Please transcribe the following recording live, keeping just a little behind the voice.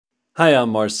Hi, I'm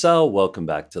Marcel. Welcome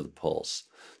back to The Pulse.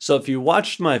 So if you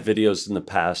watched my videos in the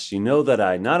past, you know that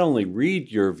I not only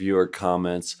read your viewer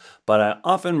comments, but I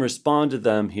often respond to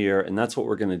them here, and that's what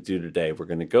we're going to do today. We're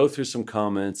going to go through some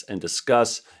comments and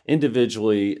discuss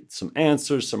individually some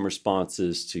answers, some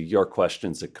responses to your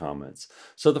questions and comments.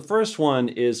 So the first one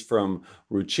is from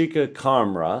Ruchika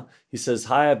Kamra. He says,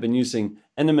 "Hi, I've been using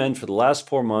NMN for the last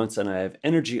 4 months and I have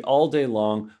energy all day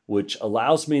long, which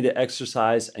allows me to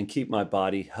exercise and keep my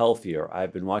body healthier.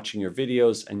 I've been watching your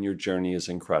videos and your journey is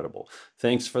incredible."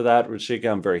 Thanks for that,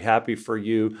 Ruchika. I'm very happy for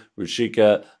you.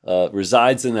 Ruchika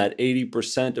resides in that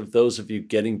 80% of those of you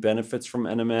getting benefits from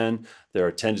NMN. There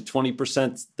are 10 to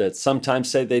 20% that sometimes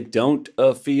say they don't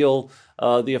feel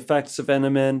the effects of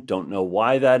NMN. Don't know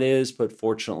why that is, but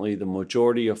fortunately, the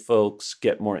majority of folks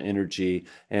get more energy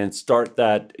and start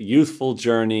that youthful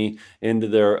journey into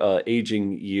their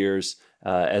aging years,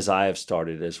 as I have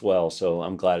started as well. So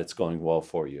I'm glad it's going well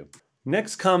for you.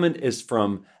 Next comment is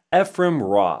from Ephraim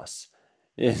Ross.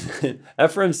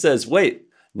 Ephraim says, "Wait,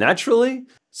 naturally?"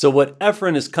 So what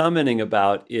Ephraim is commenting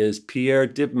about is Pierre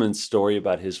Dibman's story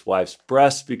about his wife's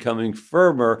breasts becoming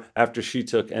firmer after she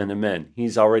took NMN.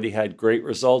 He's already had great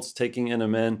results taking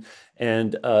NMN,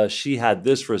 and she had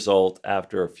this result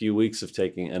after a few weeks of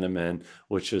taking NMN,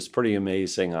 which is pretty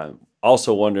amazing. I'm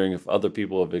also wondering if other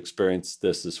people have experienced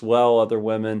this as well, other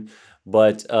women.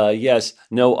 But yes,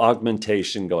 no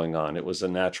augmentation going on. It was a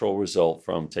natural result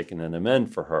from taking NMN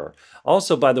for her.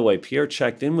 Also, by the way, Pierre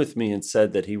checked in with me and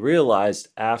said that he realized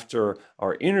after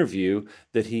our interview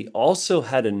that he also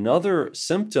had another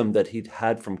symptom that he'd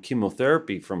had from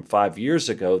chemotherapy from 5 years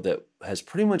ago that has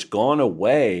pretty much gone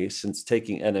away since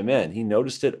taking NMN. He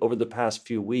noticed it over the past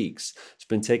few weeks. He's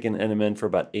been taking NMN for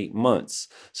about 8 months.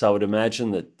 So I would imagine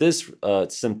that this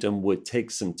symptom would take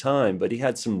some time, but he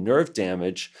had some nerve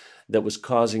damage that was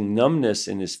causing numbness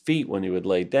in his feet when he would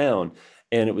lay down.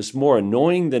 And it was more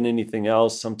annoying than anything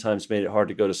else, sometimes made it hard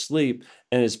to go to sleep,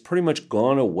 and it's pretty much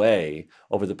gone away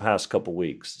over the past couple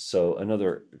weeks. So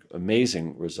another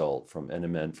amazing result from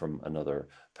NMN from another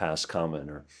past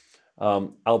commenter.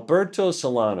 Alberto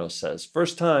Solano says,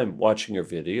 "First time watching your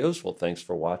videos." Well, thanks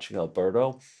for watching,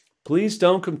 Alberto. "Please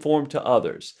don't conform to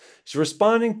others." He's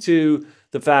responding to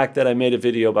the fact that I made a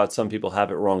video about some people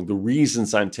have it wrong, the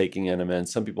reasons I'm taking NMN.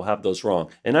 Some people have those wrong.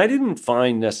 And I didn't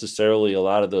find necessarily a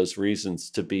lot of those reasons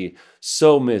to be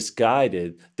so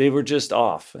misguided. They were just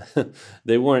off.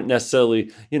 They weren't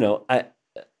necessarily,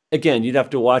 again, you'd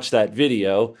have to watch that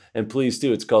video, and please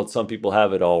do. It's called "Some People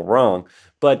Have It All Wrong."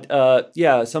 But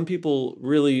yeah, some people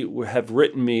really have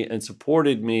written me and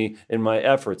supported me in my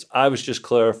efforts. I was just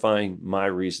clarifying my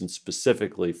reasons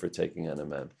specifically for taking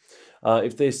NMN.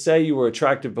 If they say you were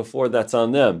attractive before, that's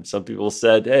on them. Some people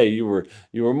said, "Hey, you were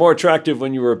more attractive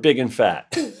when you were big and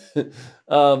fat."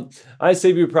 I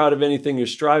say be proud of anything you're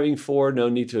striving for. No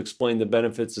need to explain the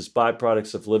benefits as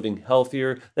byproducts of living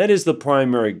healthier. That is the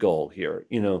primary goal here.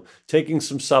 Taking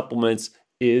some supplements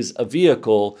is a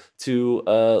vehicle to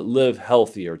live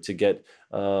healthier, to get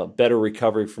better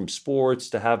recovery from sports,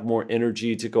 to have more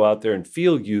energy, to go out there and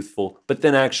feel youthful, but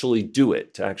then actually do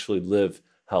it, to actually live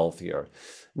healthier.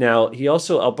 Now,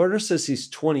 Alberto says he's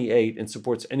 28 and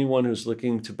supports anyone who's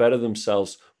looking to better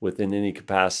themselves within any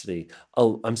capacity.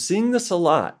 I'm seeing this a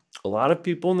lot. A lot of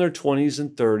people in their 20s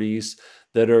and 30s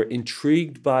that are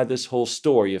intrigued by this whole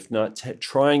story. If not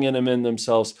trying NMN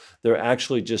themselves, they're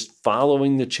actually just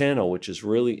following the channel, which is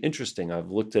really interesting.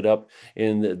 I've looked it up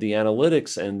in the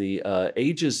analytics, and the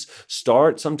ages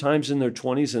start sometimes in their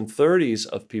 20s and 30s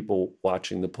of people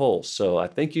watching the Pulse. So I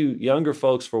thank you younger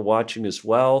folks for watching as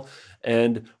well.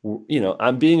 And,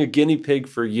 I'm being a guinea pig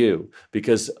for you,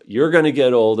 because you're going to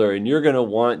get older and you're going to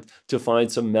want to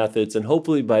find some methods. And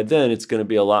hopefully by then it's going to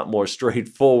be a lot more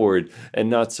straightforward and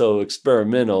not so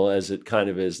experimental as it kind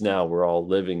of is now. We're all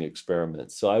living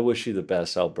experiments. So I wish you the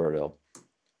best, Alberto.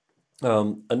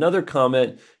 Another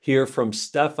comment here from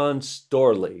Stefan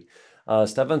Storley.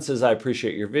 Stefan says, "I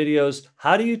appreciate your videos.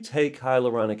 How do you take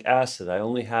hyaluronic acid? I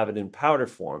only have it in powder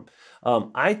form."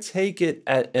 I take it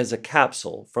as a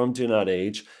capsule from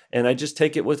DoNotAge, and I just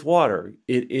take it with water.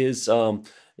 It is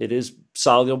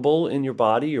soluble in your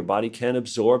body. Your body can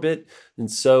absorb it. And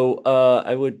so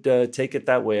I would take it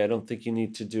that way. I don't think you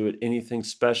need to do anything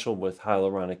special with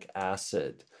hyaluronic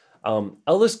acid.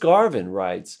 Ellis Garvin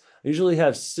writes, "I usually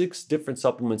have 6 different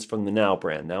supplements from the Now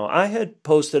brand." Now, I had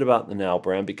posted about the Now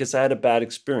brand because I had a bad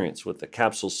experience with the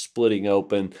capsule splitting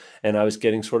open, and I was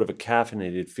getting sort of a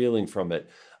caffeinated feeling from it.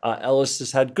 Ellis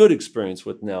has had good experience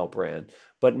with Now brand,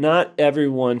 but not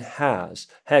everyone has.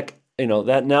 Heck,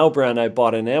 that Now brand I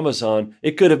bought on Amazon,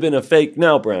 it could have been a fake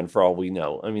Now brand for all we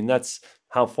know. I mean, that's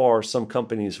how far some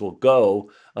companies will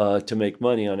go to make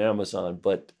money on Amazon.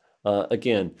 But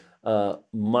again,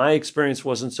 my experience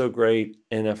wasn't so great,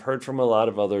 and I've heard from a lot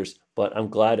of others, but I'm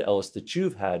glad, Ellis, that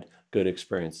you've had good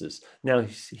experiences. Now,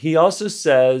 he also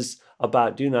says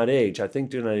about DoNotAge, I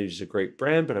think DoNotAge is a great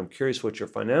brand, but I'm curious what your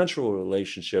financial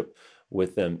relationship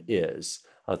with them is.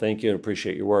 Thank you and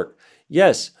appreciate your work.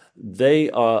 Yes, they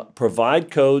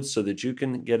provide codes so that you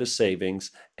can get a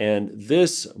savings, and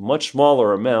this much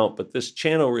smaller amount, but this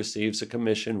channel receives a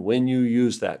commission when you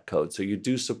use that code. So you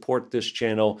do support this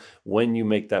channel when you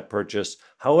make that purchase.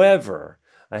 However,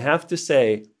 I have to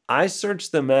say, I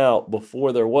searched them out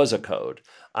before there was a code.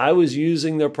 I was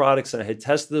using their products and I had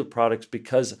tested the products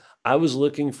because I was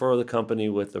looking for the company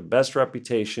with the best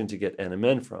reputation to get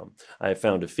NMN from. I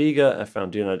found Afiga, I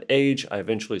found DoNotAge, I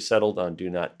eventually settled on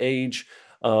DoNotAge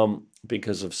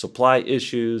because of supply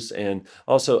issues. And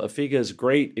also Afiga is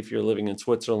great if you're living in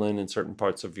Switzerland and certain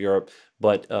parts of Europe.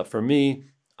 But for me,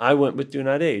 I went with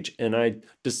DoNotAge, and I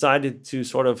decided to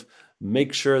sort of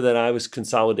make sure that I was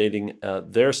consolidating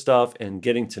their stuff and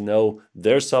getting to know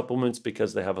their supplements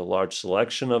because they have a large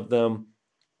selection of them.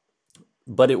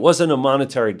 But it wasn't a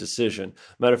monetary decision.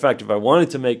 Matter of fact, if I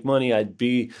wanted to make money, I'd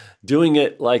be doing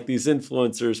it like these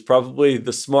influencers, probably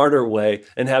the smarter way,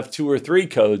 and have 2 or 3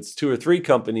 codes, 2 or 3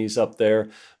 companies up there.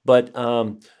 But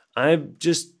I'm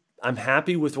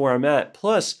happy with where I'm at.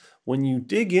 Plus, when you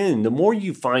dig in, the more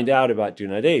you find out about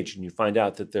DoNotAge, and you find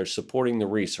out that they're supporting the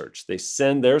research. They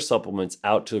send their supplements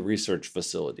out to research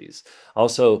facilities.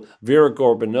 Also, Vera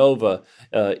Gorbanova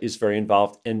is very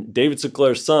involved, and David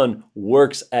Sinclair's son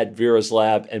works at Vera's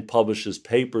lab and publishes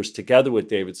papers together with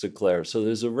David Sinclair. So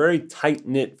there's a very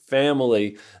tight-knit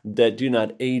family that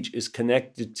DoNotAge is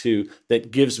connected to that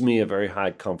gives me a very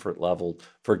high comfort level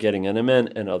for getting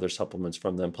NMN and other supplements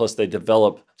from them. Plus, they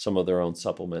develop some of their own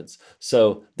supplements.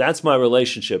 So that's my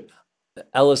relationship.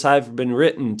 Ellis, I've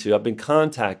been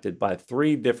contacted by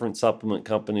 3 different supplement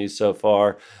companies so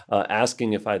far,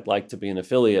 asking if I'd like to be an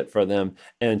affiliate for them.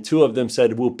 And 2 of them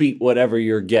said, we'll beat whatever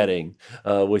you're getting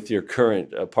with your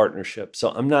current partnership. So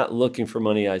I'm not looking for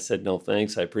money. I said, no,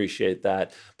 thanks. I appreciate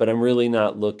that. But I'm really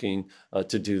not looking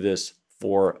to do this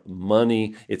for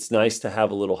money. It's nice to have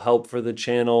a little help for the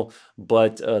channel,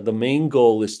 but the main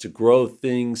goal is to grow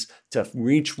things, to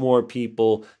reach more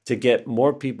people, to get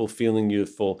more people feeling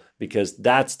youthful, because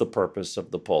that's the purpose of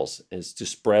the Pulse, is to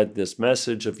spread this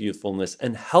message of youthfulness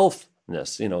and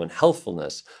healthness, and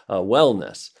healthfulness,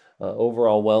 wellness,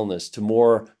 overall wellness to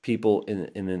more people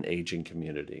in an aging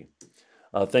community.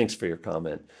 Thanks for your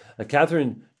comment.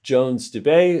 Catherine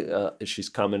Jones-Dubay, she's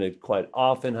commented quite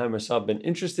often. Hi, Marcel. I've been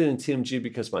interested in TMG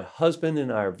because my husband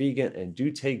and I are vegan and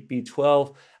do take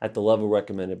B12 at the level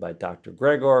recommended by Dr.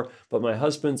 Gregor, but my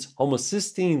husband's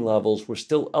homocysteine levels were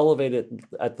still elevated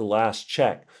at the last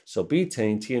check. So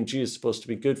betaine, TMG, is supposed to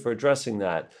be good for addressing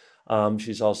that.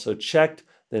 She's also checked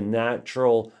the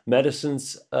natural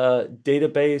medicines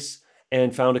database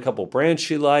and found a couple brands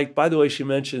she liked. By the way, she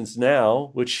mentions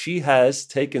now, which she has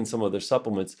taken some of their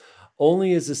supplements,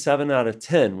 only is a 7 out of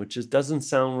 10, which doesn't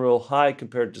sound real high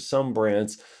compared to some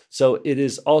brands. So it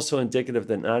is also indicative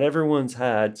that not everyone's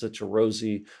had such a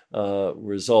rosy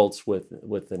results with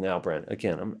the Now brand.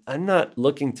 Again, I'm not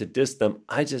looking to diss them.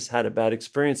 I just had a bad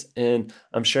experience, and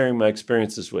I'm sharing my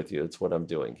experiences with you. It's what I'm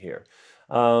doing here.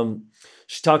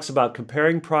 She talks about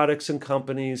comparing products and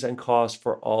companies and costs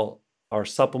for all our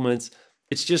supplements.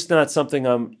 It's just not something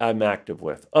I'm active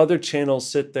with. Other channels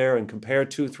sit there and compare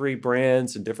 2 or 3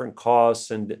 brands and different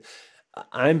costs, and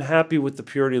I'm happy with the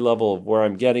purity level of where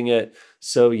I'm getting it.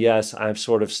 So yes, I'm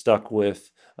sort of stuck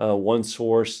with one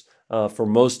source for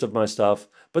most of my stuff,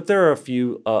 but there are a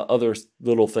few other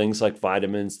little things like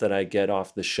vitamins that I get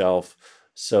off the shelf.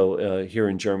 So here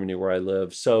in Germany where I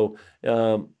live. So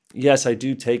yes, I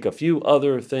do take a few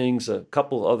other things, a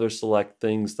couple other select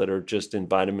things that are just in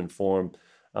vitamin form.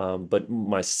 But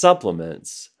my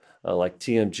supplements, like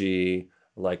TMG,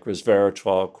 like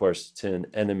Resveratrol, quercetin,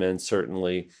 NMN,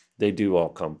 certainly, they do all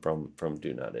come from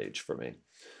DoNotAge for me.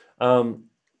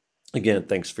 Again,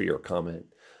 thanks for your comment.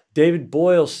 David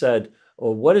Boyle said,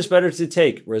 well, what is better to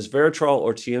take, Resveratrol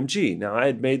or TMG? Now, I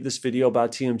had made this video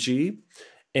about TMG,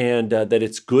 and that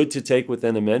it's good to take with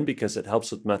NMN because it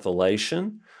helps with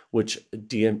methylation, which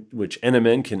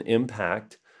NMN can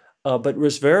impact. But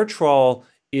Resveratrol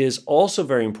is also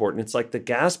very important. It's like the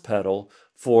gas pedal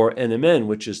for NMN,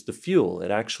 which is the fuel.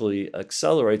 It actually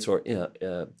accelerates or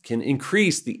can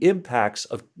increase the impacts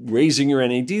of raising your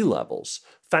NAD levels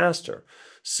faster.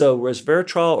 So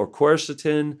resveratrol or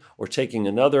quercetin or taking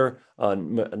another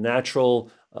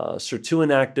natural sirtuin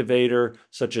activator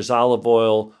such as olive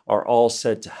oil are all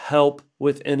said to help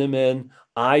with NMN.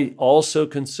 I also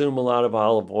consume a lot of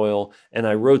olive oil, and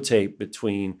I rotate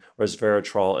between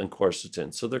resveratrol and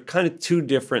quercetin. So they're kind of two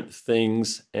different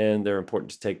things, and they're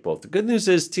important to take both. The good news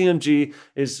is TMG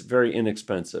is very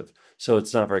inexpensive, so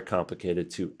it's not very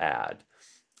complicated to add.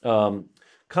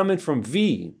 Comment from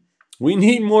V. We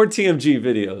need more TMG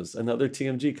videos. Another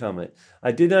TMG comment.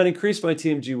 I did not increase my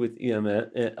TMG with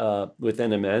with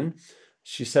NMN.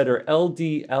 She said her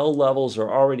LDL levels are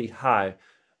already high,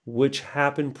 which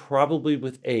happen probably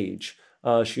with age.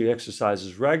 She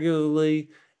exercises regularly,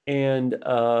 and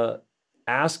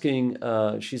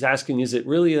she's asking, is it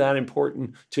really that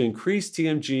important to increase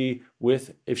TMG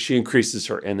if she increases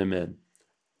her NMN?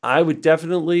 I would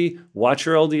definitely watch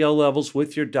your LDL levels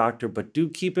with your doctor, but do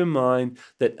keep in mind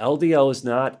that LDL is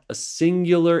not a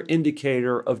singular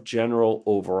indicator of general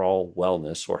overall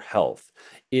wellness or health.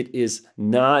 It is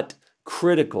not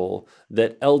critical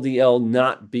that LDL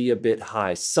not be a bit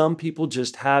high. Some people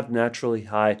just have naturally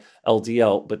high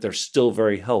LDL, but they're still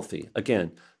very healthy.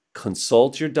 Again,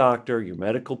 consult your doctor, your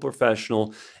medical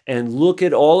professional, and look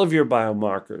at all of your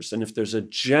biomarkers. And if there's a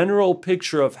general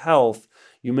picture of health,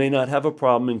 you may not have a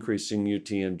problem increasing your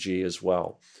TMG as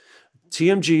well.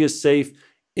 TMG is safe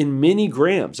in many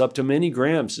grams, up to many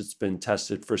grams. It's been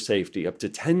tested for safety, up to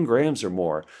 10 grams or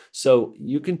more. So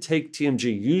you can take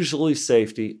TMG, usually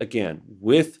safety, again,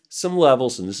 with some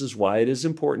levels, and this is why it is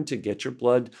important to get your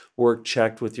blood work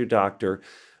checked with your doctor.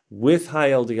 With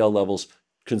high LDL levels,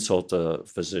 consult a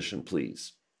physician,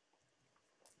 please.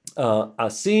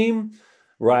 Asim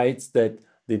writes that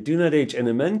the DoNotAge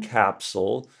NMN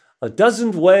capsule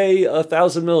doesn't weigh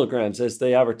 1,000 milligrams as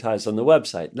they advertise on the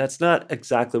website. And that's not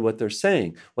exactly what they're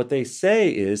saying. What they say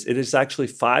is it is actually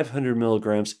 500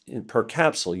 milligrams per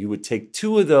capsule. You would take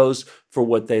 2 of those for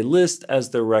what they list as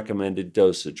their recommended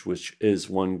dosage, which is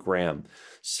 1 gram.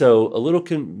 So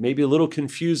maybe a little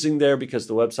confusing there because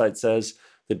the website says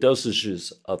the dosage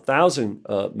is 1,000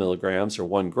 milligrams or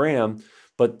 1 gram.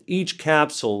 But each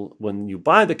capsule, when you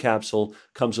buy the capsule,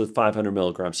 comes with 500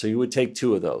 milligrams. So you would take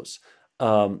 2 of those.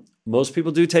 Most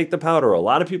people do take the powder. A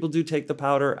lot of people do take the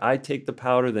powder. I take the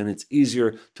powder, then it's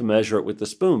easier to measure it with the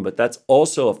spoon. But that's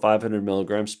also a 500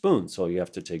 milligram spoon. So you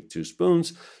have to take 2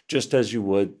 spoons, just as you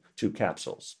would 2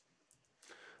 capsules.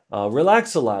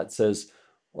 Relax a Lot says,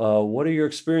 what are your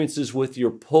experiences with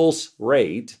your pulse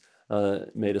rate?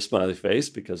 Made a smiley face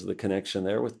because of the connection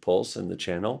there with pulse and the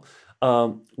channel.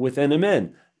 With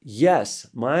NMN, yes,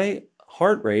 my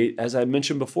heart rate, as I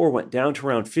mentioned before, went down to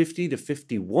around 50 to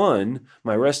 51,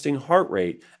 my resting heart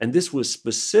rate. And this was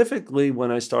specifically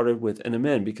when I started with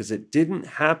NMN because it didn't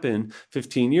happen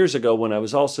 15 years ago when I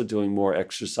was also doing more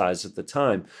exercise at the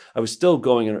time. I was still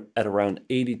going at around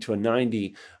 80 to a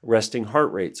 90 resting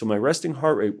heart rate. So my resting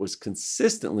heart rate was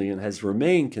consistently and has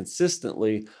remained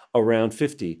consistently around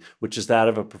 50, which is that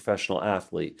of a professional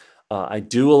athlete. I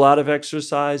do a lot of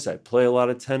exercise. I play a lot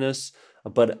of tennis.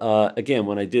 But again,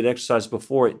 when I did exercise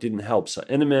before, it didn't help. So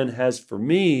NMN has, for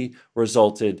me,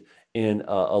 resulted in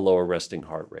a lower resting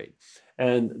heart rate.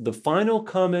 And the final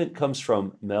comment comes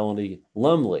from Melanie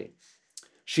Lumley.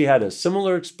 She had a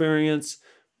similar experience.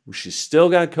 She still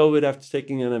got COVID after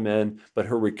taking NMN, but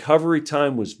her recovery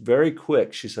time was very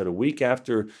quick. She said a week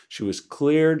after she was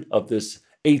cleared of this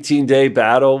 18-day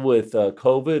battle with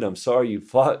COVID. I'm sorry you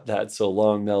fought that so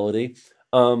long, Melody.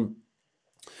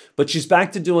 But she's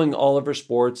back to doing all of her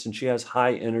sports, and she has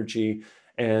high energy,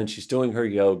 and she's doing her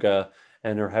yoga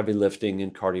and her heavy lifting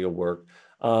and cardio work.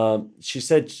 She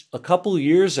said a couple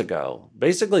years ago,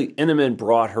 basically NMN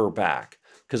brought her back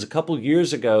because a couple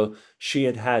years ago she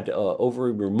had had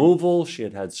ovary removal, she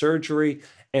had had surgery,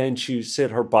 and she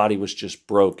said her body was just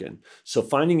broken. So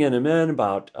finding NMN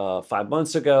about 5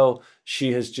 months ago,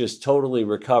 she has just totally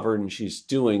recovered and she's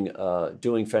doing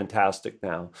fantastic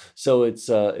now. So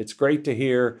it's great to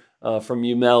hear from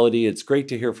you, Melody. It's great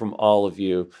to hear from all of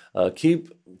you.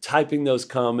 Keep typing those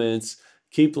comments.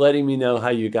 Keep letting me know how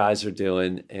you guys are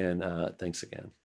doing. And thanks again.